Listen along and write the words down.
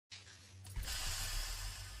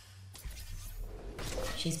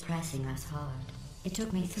She's pressing us hard. It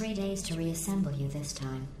took me 3 days to reassemble you this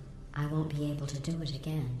time. I won't be able to do it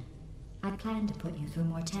again. I planned to put you through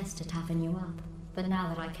more tests to toughen you up, but now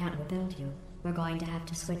that I can't rebuild you, we're going to have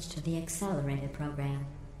to switch to the accelerated program.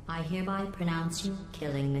 I hereby pronounce you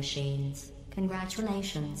killing machines.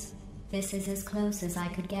 Congratulations. This is as close as I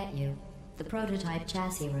could get you. The prototype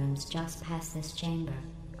chassis room's just past this chamber.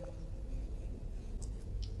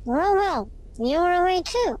 Well, you're away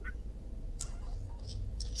too.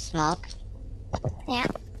 Smoke. Yeah.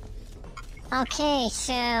 Okay,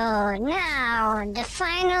 so now the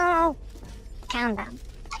final countdown.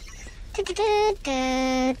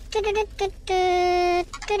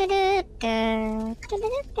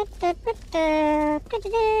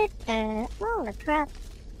 Holy crap.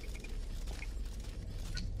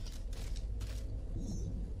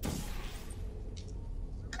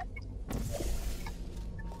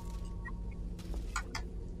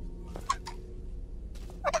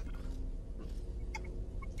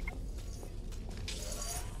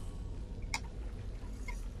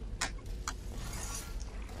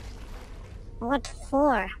 What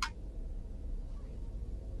for?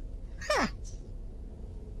 Huh.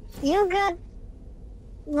 You got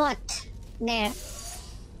what there?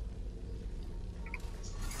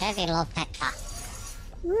 Heavy low petra.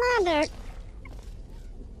 Mother.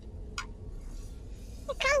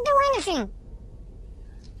 I can't do anything.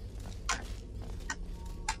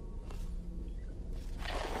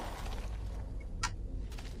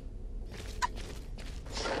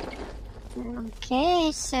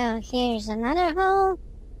 Okay, so here's another hole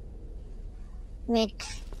with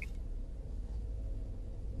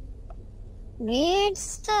weird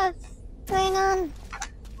stuff going on.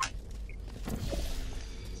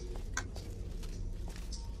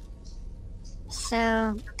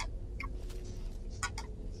 So,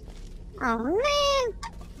 oh man,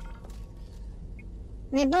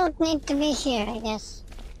 we both need to be here, I guess.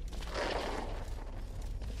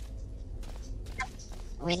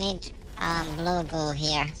 We need blue goo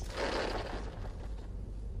here.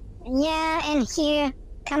 Yeah, and here.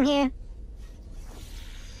 Come here.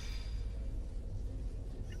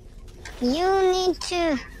 You need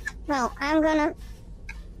to... Well, I'm gonna...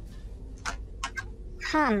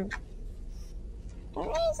 There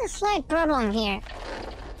is a slight problem here.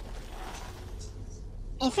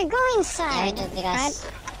 If I go inside... right?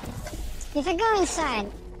 If I go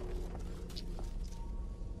inside...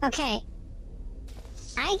 Okay.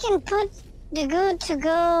 I can put the goo to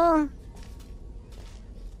go...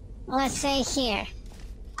 Let's say here.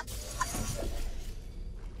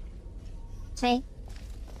 See?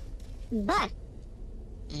 But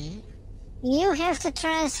you have to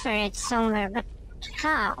transfer it somewhere, but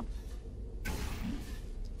how?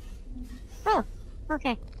 Oh,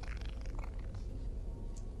 okay.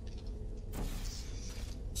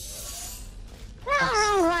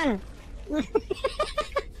 Wrong one!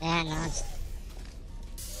 Yeah, no.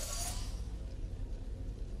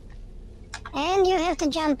 And you have to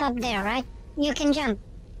jump up there, right? You can jump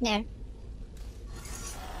there.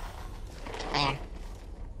 Where?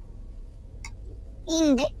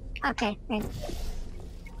 In the... Okay, wait.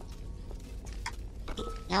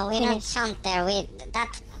 No, we don't jump there.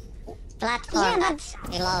 That platform that's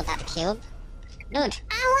below that cube. Dude,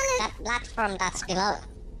 that platform that's below...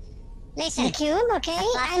 Listen. The cube, okay?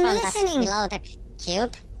 I'm listening. That's below the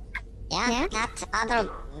cube. Yeah, that other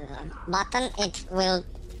button, it will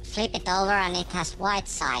flip it over and it has white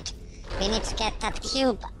side. We need to get that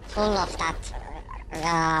cube full of that,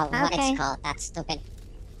 what it's called, that stupid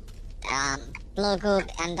blue goo,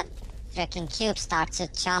 and the freaking cube starts to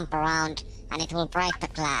jump around and it will break the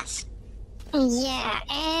glass. Yeah,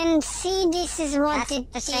 and see, this is what That's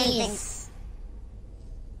it the same is.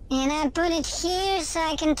 And I put it here so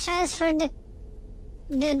I can transfer the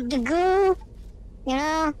goo, you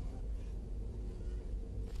know?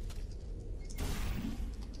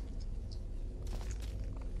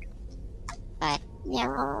 Right. Yeah.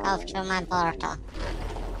 Go through my portal. God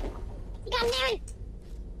damn it!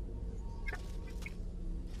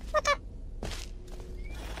 What the?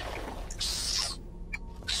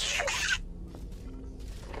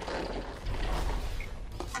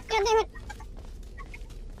 God damn it!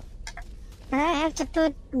 I have to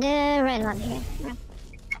put the red one here.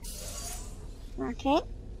 Okay.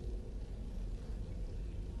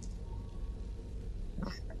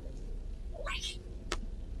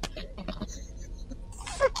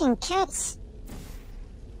 Fucking cats!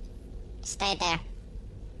 Stay there.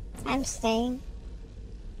 I'm staying.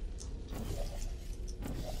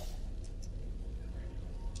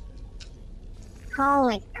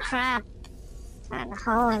 Holy crap! And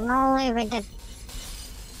holy moly with the...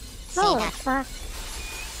 Holy fuck!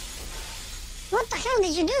 What the hell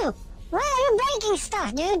did you do? Why are you breaking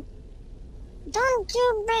stuff, dude? Don't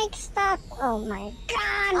you break stuff? Oh my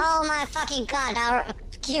god! Oh my fucking god, our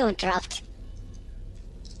cube dropped.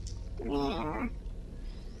 Yeah.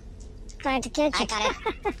 Trying to catch I it. got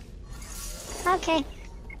it. Okay.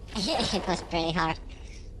 It was pretty hard.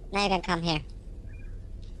 Now you can come here.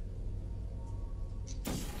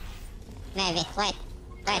 Maybe. Wait,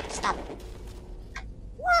 stop.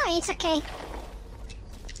 No, it's okay.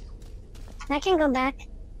 I can go back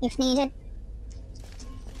if needed.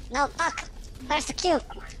 No, fuck! Where's the cube?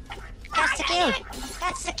 That's the cube!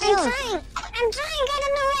 That's the cube! I'm trying! I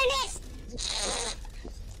don't know where it is!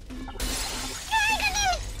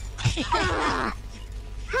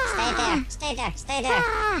 Stay there!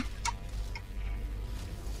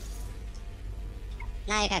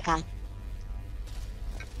 Now you can come.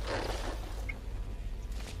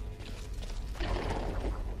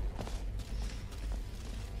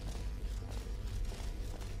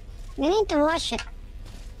 We need to wash it.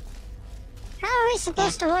 How are we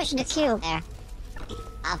supposed to wash the cube? There.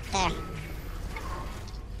 Up there.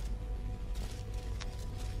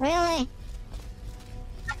 Really?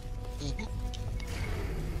 Mhm.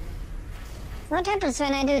 What happens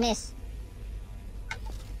when I do this?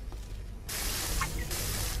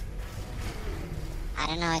 I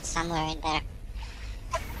don't know, it's somewhere in there.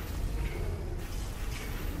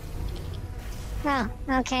 Oh,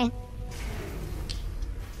 okay.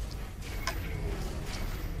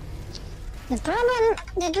 The problem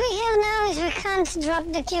that we have now is we can't drop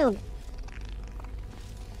the cube.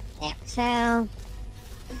 Yeah. So...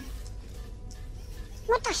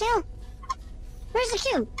 What the hell? Where's the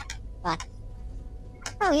cube? What?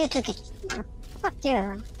 Oh, you took it. Oh, fuck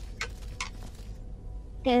you.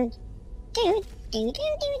 Dude.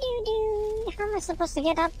 How am I supposed to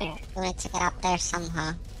get up there? You need to get up there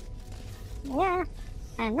somehow. Yeah,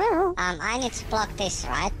 I know. I need to block this,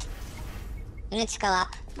 right? You need to go up.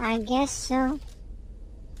 I guess so.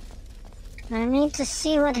 I need to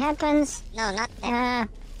see what happens. No, not there.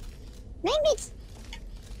 Maybe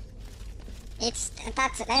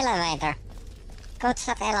That's an elevator. Go to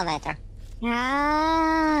that elevator.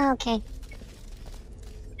 Ah, okay.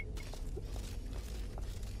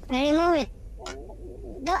 I remove it.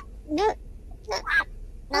 No!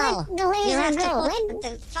 Let the You laser have to go. put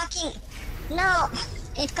the fucking... No!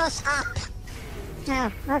 It goes up!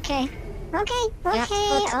 Oh, okay. You have to put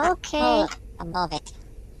a Okay. hole above it.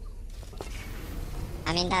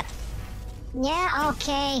 I mean that... Yeah,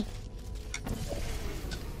 okay.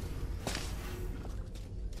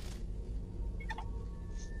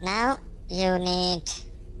 Now you need...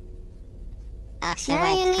 Actually, Now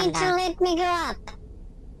wait, you come need to down. let me go up.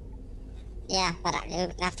 Yeah, but you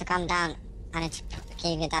have to come down. I need to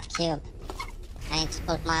give you that cube. I need to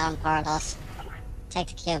put my own portals. Take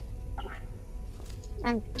the cube.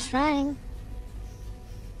 I'm trying.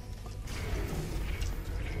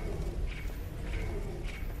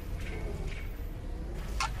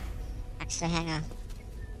 Actually, hang on.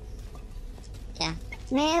 Yeah.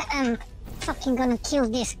 Man, I'm fucking gonna kill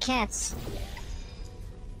these cats.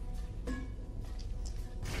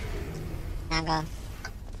 Now go.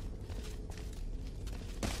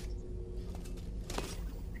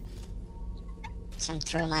 Jump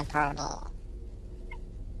through my portal.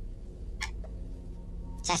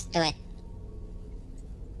 Just do it.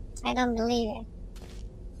 I don't believe it.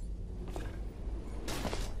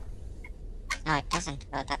 No, it doesn't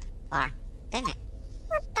go that far. Damn it.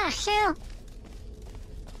 What the hell?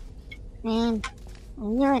 Man, I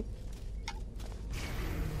knew it.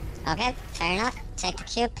 Okay, fair enough. Take the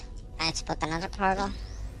cube. I need to put another portal.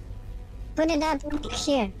 Put it up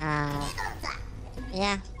here.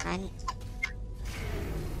 Yeah, I'm...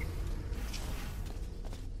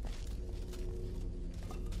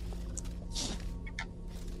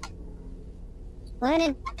 Let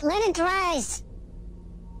it rise.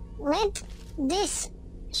 Let this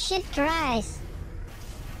shit rise.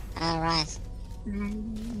 Alright.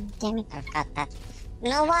 Damn it. I've got that.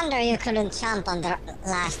 No wonder you couldn't jump on the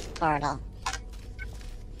last portal.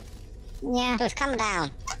 Yeah. Dude, come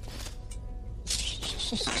down.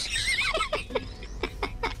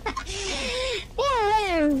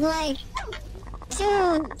 Yeah, we're like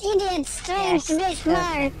two idiots trying to be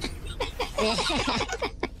smart.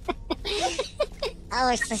 I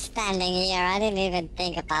was just standing here. I didn't even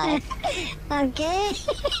think about it. Okay.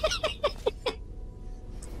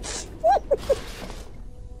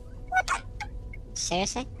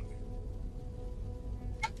 Seriously?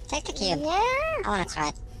 Take the cube. Yeah. I wanna try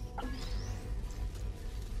it.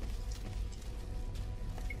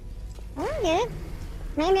 Oh, good.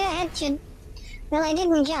 Maybe I had to. Well, I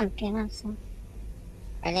didn't jump, you know, so.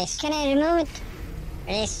 Release. Can I remove it?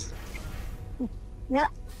 Release. No.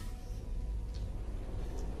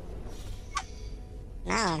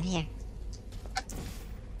 Now I'm here.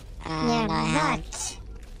 Yeah, And I have but...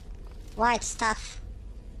 white stuff.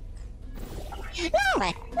 No!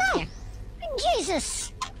 Wait, No! here.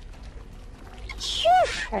 Jesus!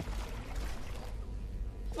 Phew.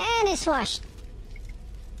 And it's washed.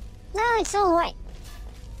 No, it's all white.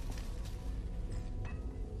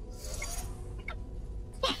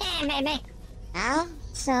 Baby. Now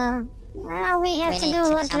So, now we have to need do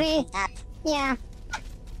what jump we... from that. Yeah.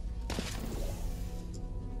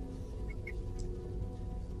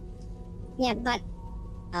 Yeah, but...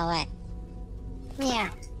 Oh wait, Yeah,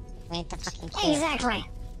 we need the fucking cube. exactly.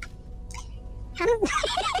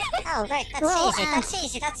 Oh great, that's Well, easy, that's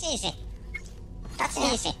easy, that's easy. That's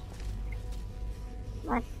Yeah. easy.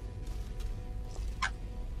 What?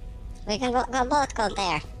 We can both go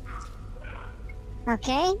there.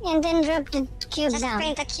 Okay, and then drop the cube Just down.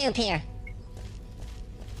 bring the cube here.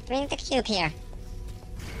 Bring the cube here.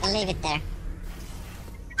 And leave it there.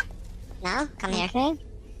 Now, come here. Okay.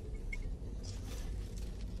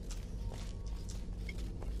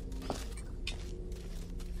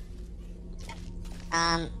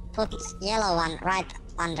 Put yellow one right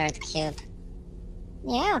under the cube.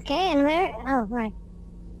 Yeah, okay, and where? Oh, right.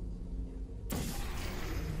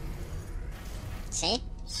 See? Now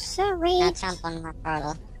Sorry. jump on my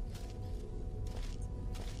portal.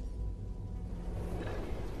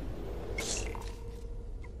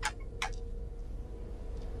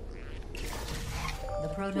 The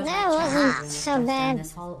prototype That wasn't champion is so just down bad.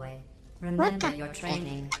 this hallway. Remember the- your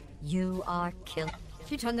training. You are killed.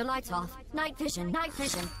 She turned the lights off. Night vision, night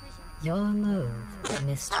vision. Your move,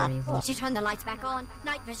 mystery wolf. She turned the lights back on.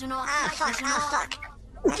 Night vision off. Ah, night fuck, vision ah, off. fuck.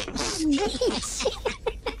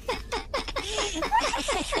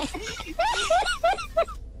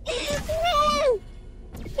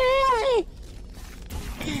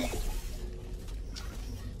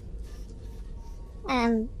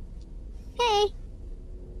 Hey.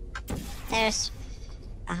 There's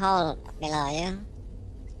a hole below you.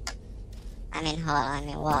 I mean hole, I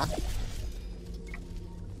mean wall.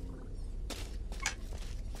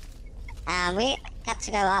 We got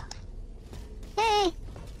to go up. Hey.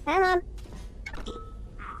 I'm up.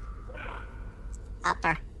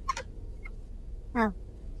 Upper. Oh.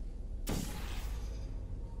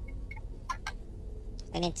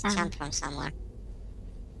 We need to jump from somewhere.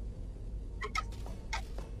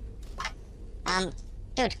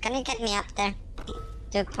 Dude, can you get me up there?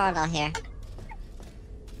 Do a portal here.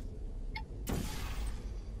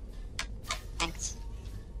 Thanks.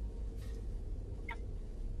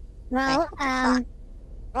 Well, Wait,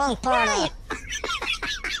 Wrong portal!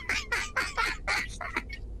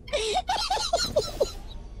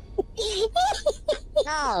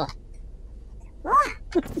 No!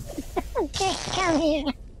 okay, come here.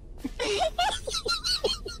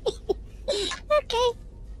 Okay.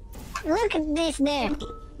 Look at this there.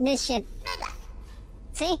 This shit.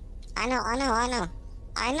 See? I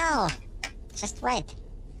know. Just wait.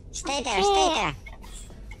 Stay there, Yeah. stay there.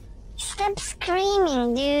 Stop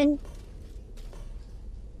screaming, dude.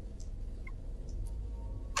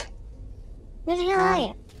 Where the hell are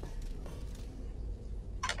you?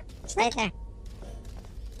 Stay there.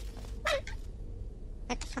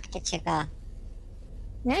 Where the fuck did you go?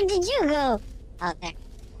 Where did you go? Oh, there.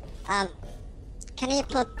 Can you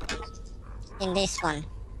put in this one,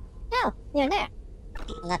 Oh, you're there.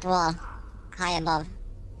 that wall, high above,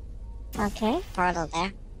 Okay. portal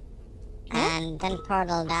there, Yeah. and then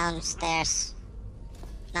portal downstairs.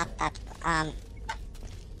 Not that,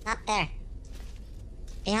 not there.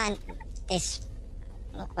 Behind this.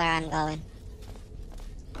 Look where I'm going.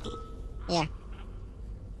 Here.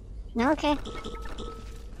 Okay.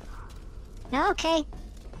 Okay.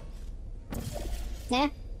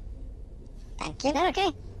 There. Thank you. That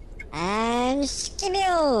okay? And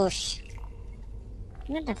skiboosh.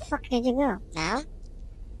 Where the fuck did you go? Now.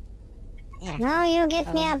 Here. Now you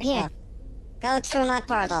get me up here. Go through my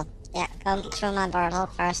portal. Yeah, go through my portal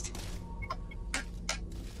first.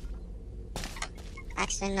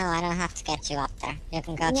 Actually, no, I don't have to get you up there. You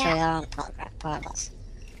can go through Yeah. your own portals.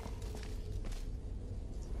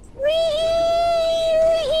 Wee!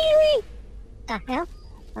 The hell?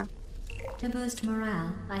 To boost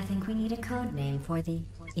morale, I think we need a code name for the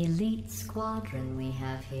elite squadron we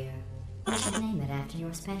have here. We should name it after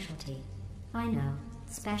your specialty. I know,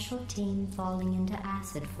 special team falling into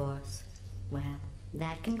acid force. Well,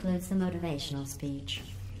 that concludes the motivational speech.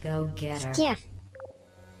 Go get her. Yeah.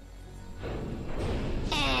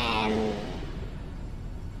 And...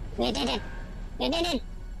 We did it. We did it.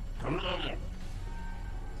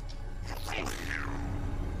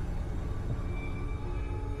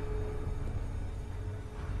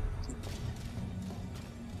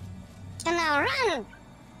 And now run!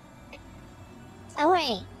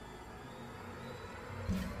 Away!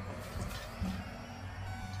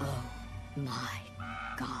 Oh my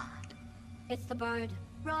God. It's the bird.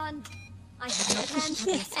 Run! I have no plan for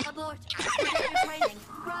this. Abort! Forget your training.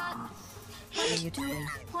 Run! What are you doing?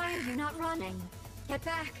 Why are you not running? Get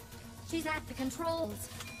back! She's at the controls.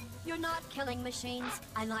 You're not killing machines.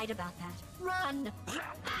 I lied about that. Run!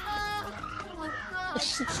 Ah! Oh God!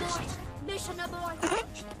 Abort! Mission abort!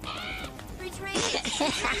 Retreat!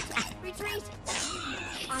 Retreat!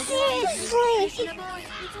 I warned you. Mission abort!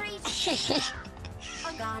 Retreat!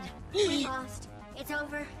 Oh God! We lost. It's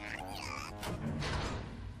over.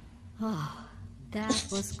 Oh, that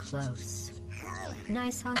was close.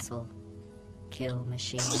 Nice hustle. Kill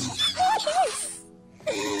machine.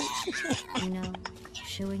 You know,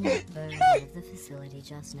 shooing that bird out of the facility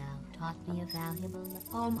just now taught me a valuable...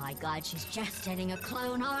 Oh my God, she's just getting a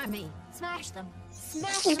clone army. Smash them.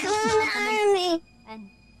 Smash them. A clone army. And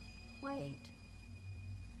wait.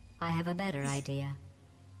 I have a better idea.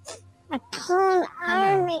 A clone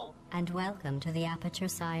army. And welcome to the Aperture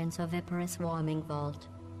Science Oviparous Warming Vault.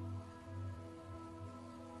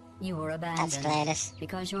 You were That's abandoned Gladys.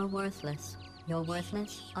 because you're worthless. You're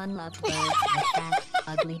worthless, unloved birds with fat,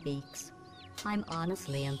 ugly beaks. I'm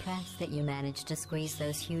honestly impressed that you managed to squeeze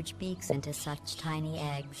those huge beaks into such tiny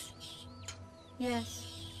eggs. Yes,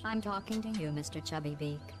 I'm talking to you, Mr. Chubby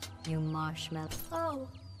Beak. You marshmallow. Oh.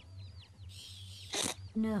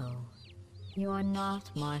 No, you're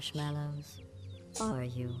not marshmallows. Are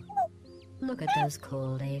you? Look at those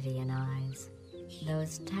cold avian eyes.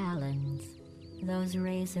 Those talons. Those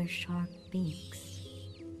razor-sharp beaks.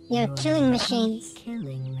 You're killing machines.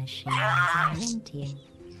 Killing machines, aren't you?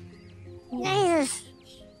 Jesus.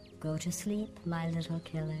 Go to sleep, my little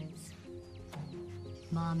killers.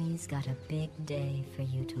 Mommy's got a big day for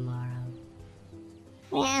you tomorrow.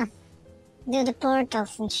 Yeah. Do the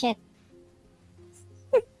portals and shit.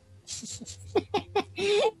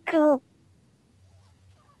 Cool.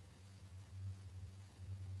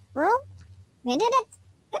 Well, we did it.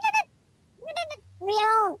 We did it. We did it.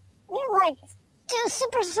 We're like 2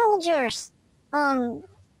 super soldiers on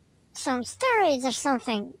some steroids or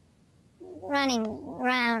something, running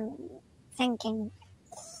around thinking.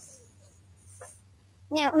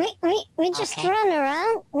 Yeah, we just Okay. run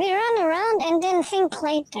around. We run around and then think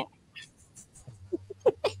later.